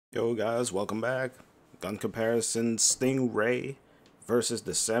Yo guys, welcome back. Gun comparison Stingray versus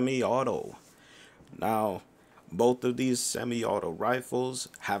the semi-auto. Now, both of these semi-auto rifles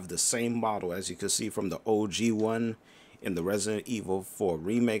have the same model, as you can see from the OG one in the Resident Evil 4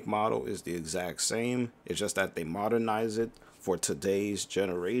 remake model is the exact same. It's just that they modernize it for today's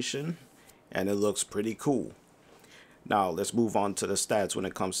generation and it looks pretty cool. Now, let's move on to the stats when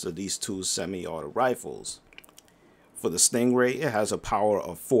it comes to these two semi-auto rifles. For the Stingray, it has a power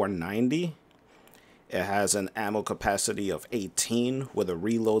of 490. It has an ammo capacity of 18 with a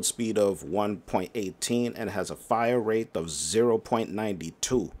reload speed of 1.18 and it has a fire rate of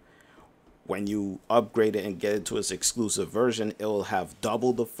 0.92. When you upgrade it and get it to its exclusive version, it will have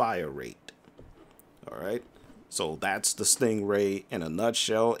double the fire rate. Alright, so that's the Stingray in a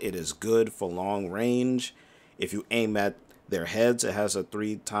nutshell. It is good for long range. If you aim at their heads, it has a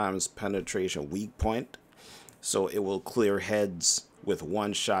 3 times penetration weak point. So it will clear heads with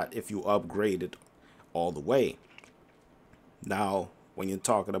one shot if you upgrade it all the way. Now, when you're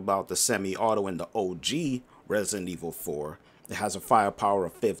talking about the semi-auto in the OG Resident Evil 4, it has a firepower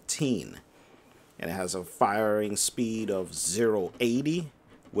of 15. And it has a firing speed of 0.80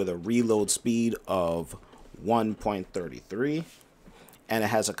 with a reload speed of 1.33. And it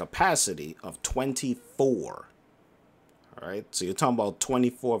has a capacity of 24. Alright, so you're talking about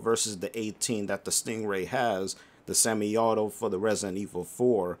 24 versus the 18 that the Stingray has. The semi-auto for the Resident Evil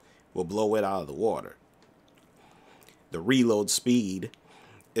 4 will blow it out of the water. The reload speed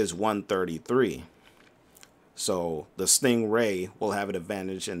is 133. So the Stingray will have an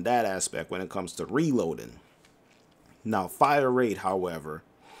advantage in that aspect when it comes to reloading. Now, fire rate, however,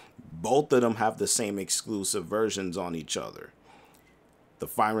 both of them have the same exclusive versions on each other. The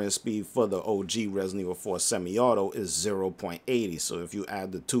firing speed for the OG Resident Evil 4 semi-auto is 0.80. So if you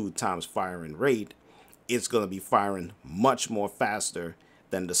add the 2 times firing rate, it's going to be firing much more faster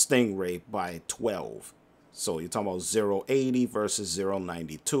than the Stingray by 12. So you're talking about 0.80 versus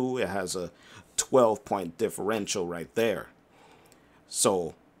 0.92. It has a 12-point differential right there.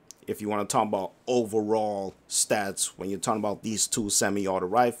 So if you want to talk about overall stats, when you're talking about these two semi-auto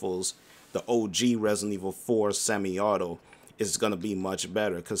rifles, the OG Resident Evil 4 semi-auto is going to be much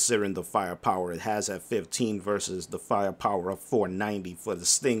better considering the firepower it has at 15 versus the firepower of 490 for the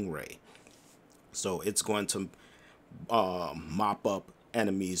Stingray. So it's going to mop up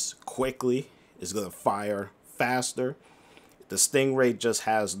enemies quickly. It's going to fire faster. The Stingray just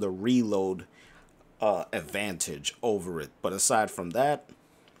has the reload advantage over it. But aside from that,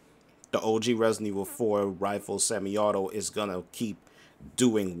 the OG Resident Evil 4 rifle semi-auto is going to keep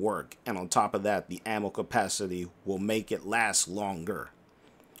doing work, and on top of that, the ammo capacity will make it last longer.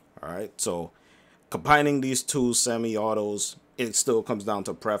 Alright, so combining these two semi-autos, it still comes down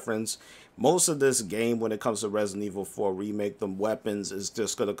to preference. Most of this game, when it comes to Resident Evil 4 Remake, the weapons is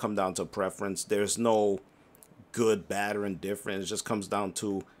just going to come down to preference. There's no good, bad, or indifferent. It just comes down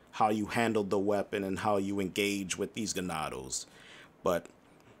to how you handle the weapon and how you engage with these ganados. But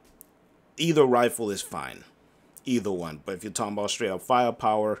either rifle is fine. Either one. But if you're talking about straight up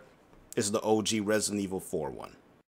firepower, it's the OG Resident Evil 4 one.